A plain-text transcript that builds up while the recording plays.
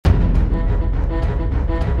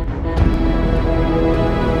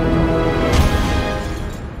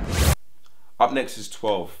Up next is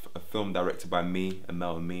 12, a film directed by me,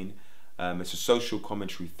 Aml Ameen. It's a social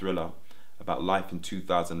commentary thriller about life in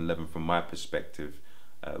 2011 from my perspective,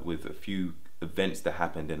 with a few events that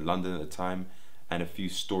happened in London at the time and a few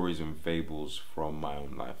stories and fables from my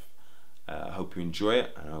own life. I hope you enjoy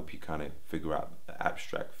it, and I hope you kind of figure out the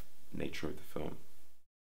abstract nature of the film.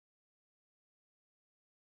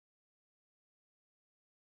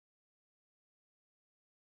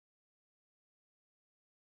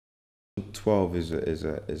 12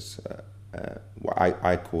 is what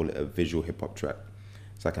I call it a visual hip hop track.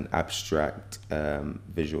 It's like an abstract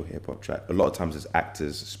visual hip hop track. A lot of times as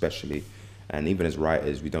actors, especially, and even as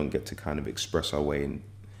writers, we don't get to kind of express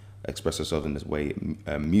ourselves in this way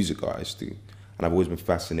music artists do. And I've always been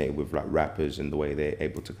fascinated with like rappers and the way they're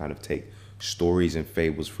able to kind of take stories and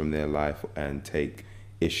fables from their life and take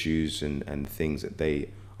issues and things that they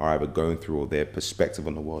are either going through or their perspective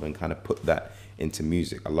on the world and kind of put that into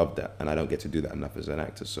music. I love that, and I don't get to do that enough as an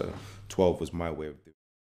actor. So 12 was my way of doing it.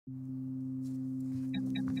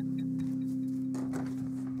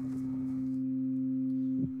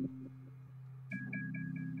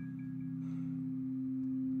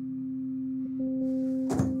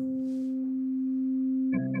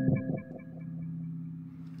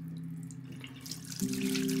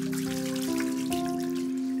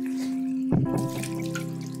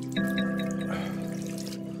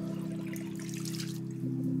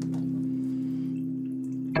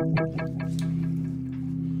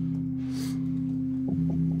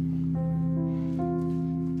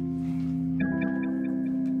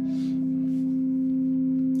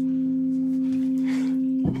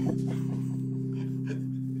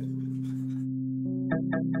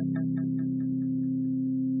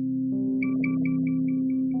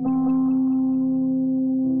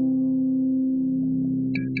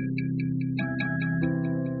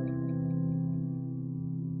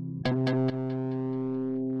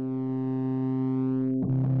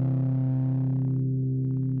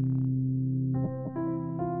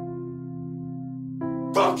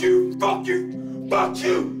 Fuck you, fuck you, fuck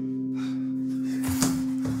you!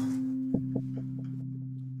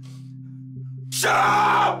 Shut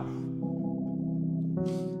up!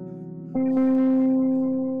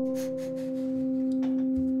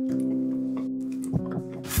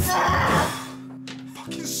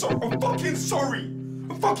 Fucking sorry, I'm fucking sorry!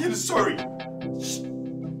 I'm fucking sorry!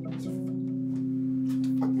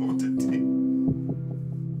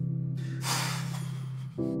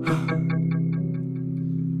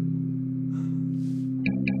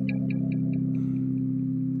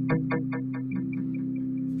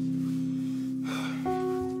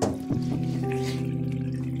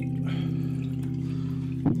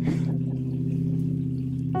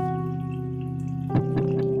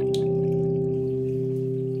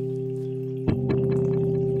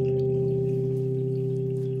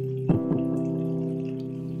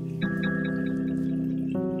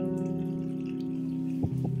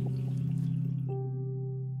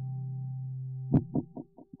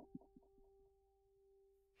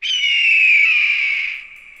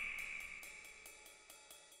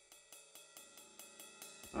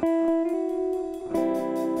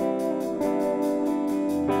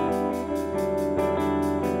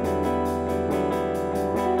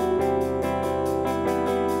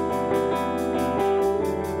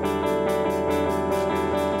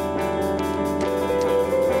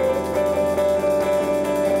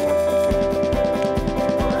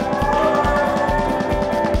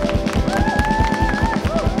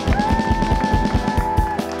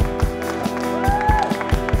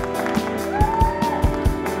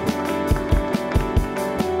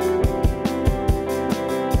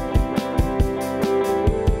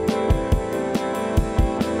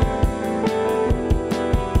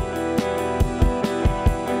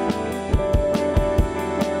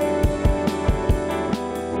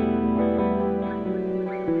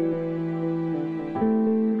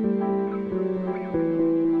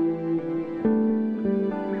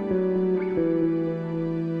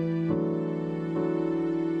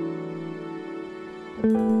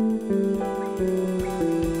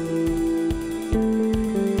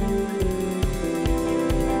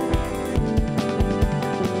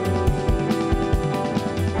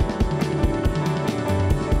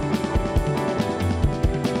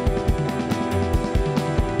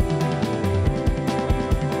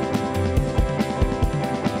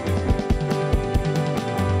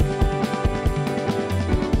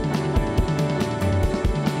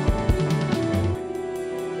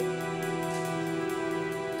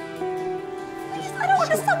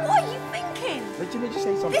 Did you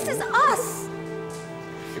say something? This is us!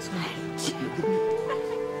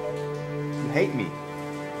 You hate me.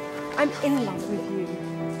 I'm in love with you.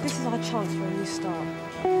 This is our chance for a new start.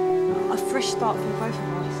 A fresh start for both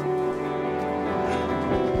of us.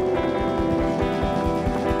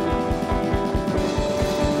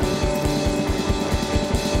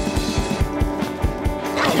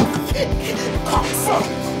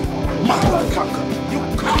 Cocksucker! Motherfucker! You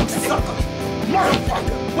cocksucker!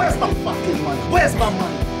 Motherfucker! Where's my fucking money? Where's my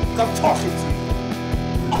money? I'm talking to you.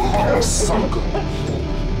 Cocksucker!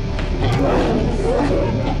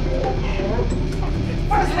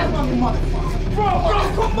 Where's my money, motherfucker? Bro,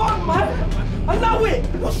 come on, man! I know it!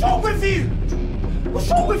 What's wrong with you? What's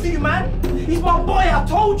wrong with you, man? He's my boy, I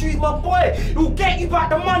told you he's my boy. He'll get you back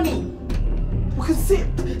the money. We can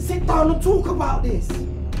sit down and talk about this.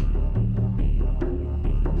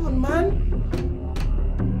 Come on, man.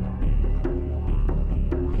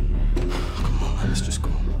 Come on, man, let's just go.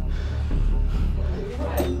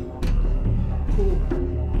 Cool.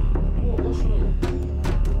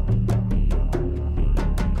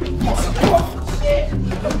 What's wrong?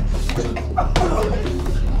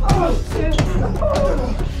 Oh, shit! Oh,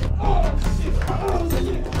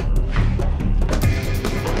 shit!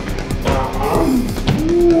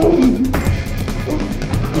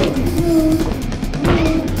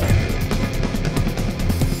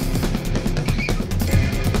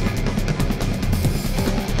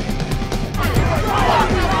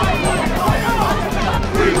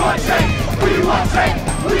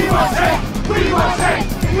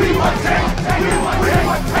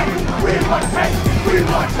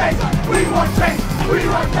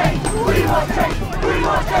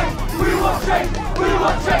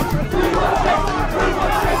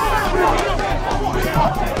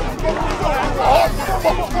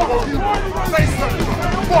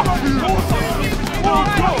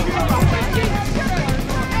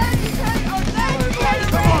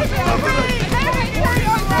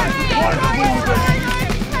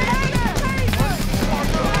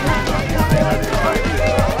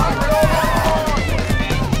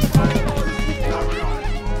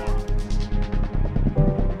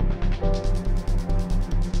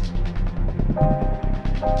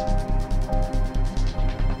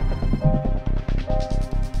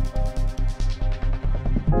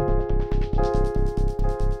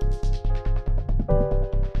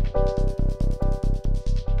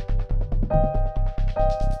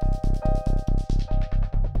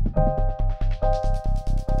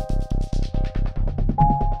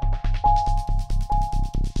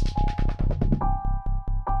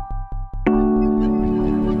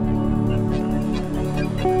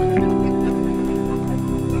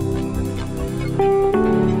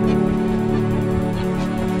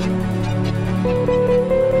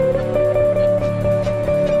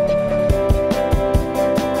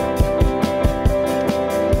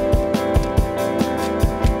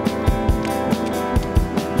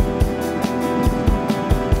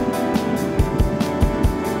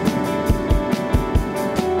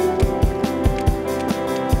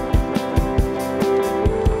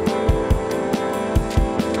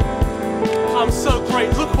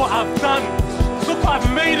 Look what I've done. Look what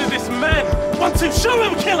I've made of this man. 1, 2, show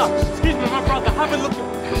him, killer. Excuse me, my brother. Have a look.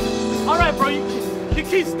 All right, bro. You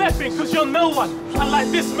keep stepping because you're no one. Unlike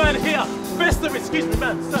this man here. Best of it. Excuse me,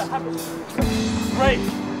 man. Sir, have it. Great.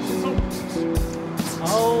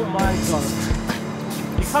 Oh my God.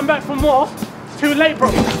 You come back for more? Too late, bro.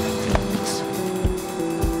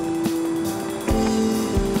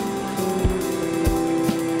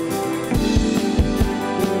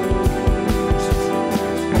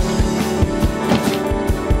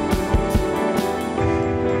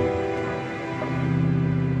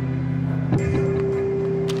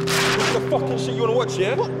 Fucking shit you wanna watch,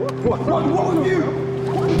 yeah? What with you?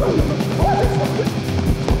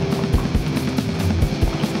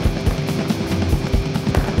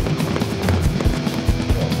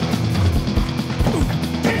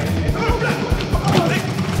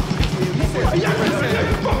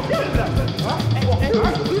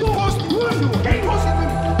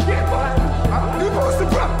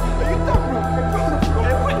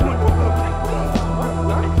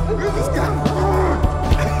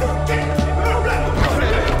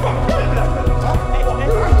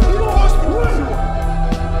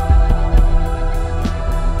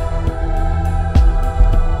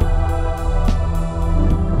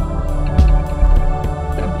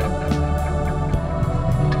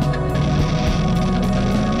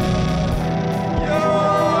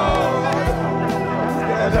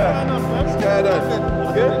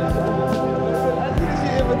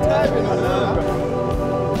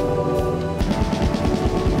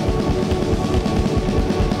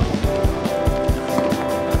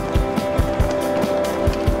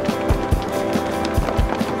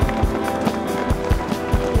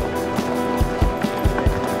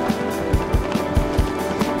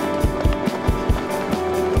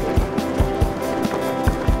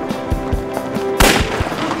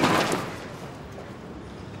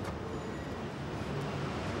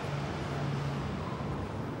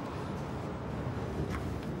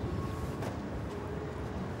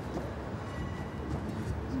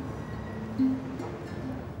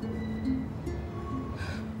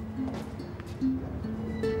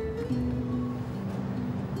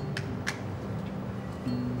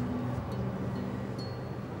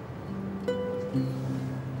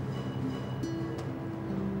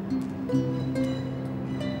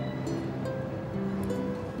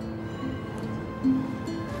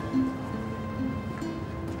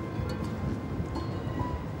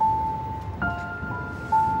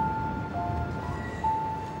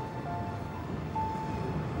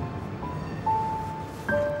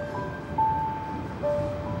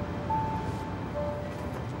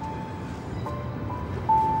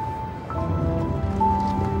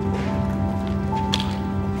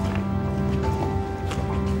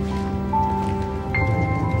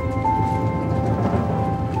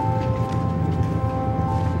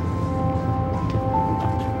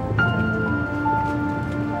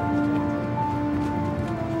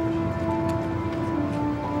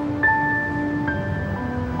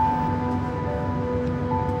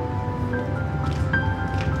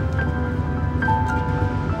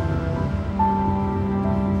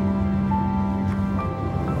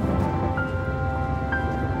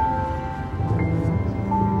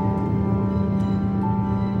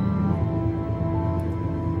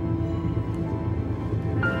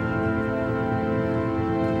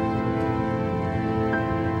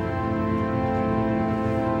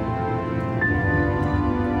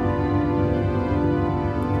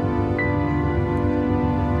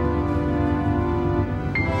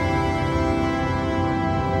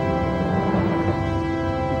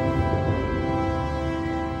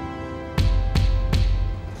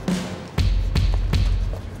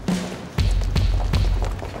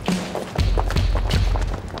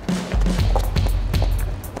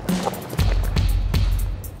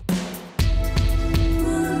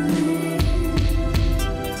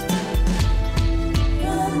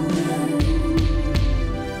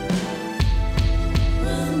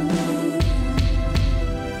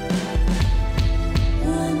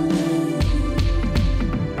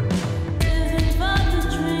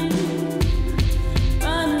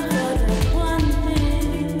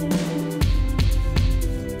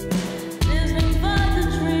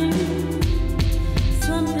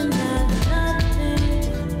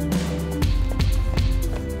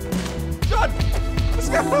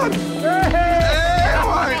 Hey, oh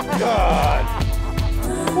my God!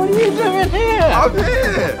 What are you doing here? I'm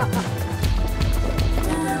here!